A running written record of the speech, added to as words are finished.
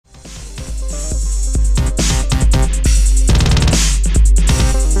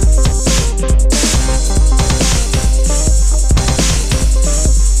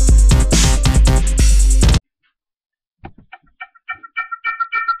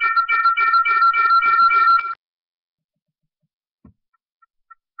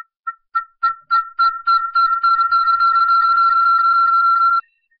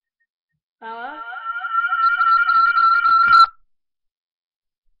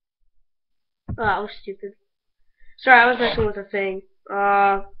Oh, I was stupid. Sorry, I was messing with a thing.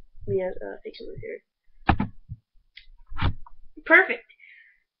 Fix it here. Perfect.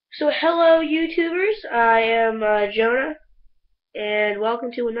 So, hello, YouTubers. I am Jonah, and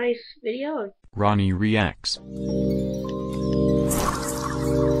welcome to a nice video. Ronnie reacts.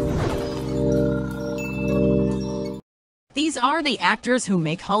 These are the actors who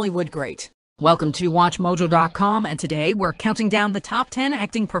make Hollywood great. Welcome to WatchMojo.com, and today we're counting down the top 10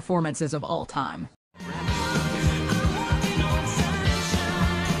 acting performances of all time.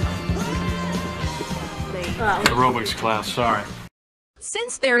 Aerobics class, sorry.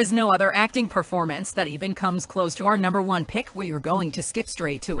 Since there is no other acting performance that even comes close to our number one pick, we are going to skip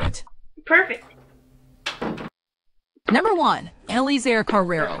straight to it. Perfect. Number 1, Eliezer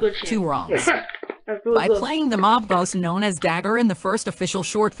Carrero, Two Wrongs. By playing the mob boss known as Dagger in the first official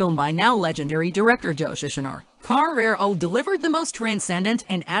short film by now legendary director Joe Shishoner, Carrero delivered the most transcendent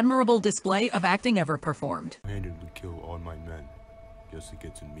and admirable display of acting ever performed. Handedly kill all my men just to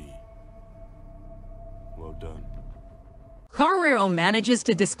get to me. Well done. Carrero manages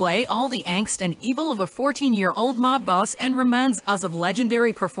to display all the angst and evil of a 14-year-old mob boss and reminds us of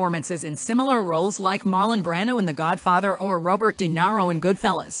legendary performances in similar roles like Marlon Brando in The Godfather or Robert De Niro in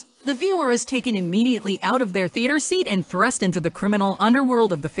Goodfellas. The viewer is taken immediately out of their theater seat and thrust into the criminal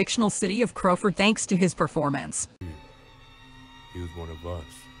underworld of the fictional city of Crowford thanks to his performance. He was one of us.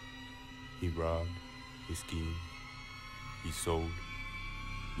 He robbed, he schemed, he sold,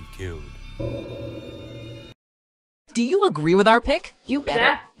 he killed. Do you agree with our pick? You better,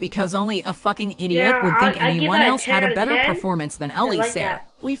 Yeah. because only a fucking idiot would think anyone else had a better performance than Eliezer.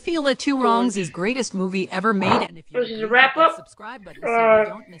 We feel that Two Wrongs is greatest movie ever made, and if you This is a wrap up. subscribe button so you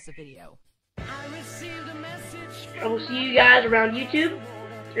don't miss a video. I will see you guys around YouTube,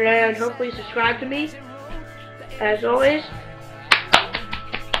 and hopefully subscribe to me. As always,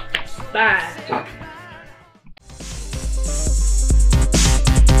 bye.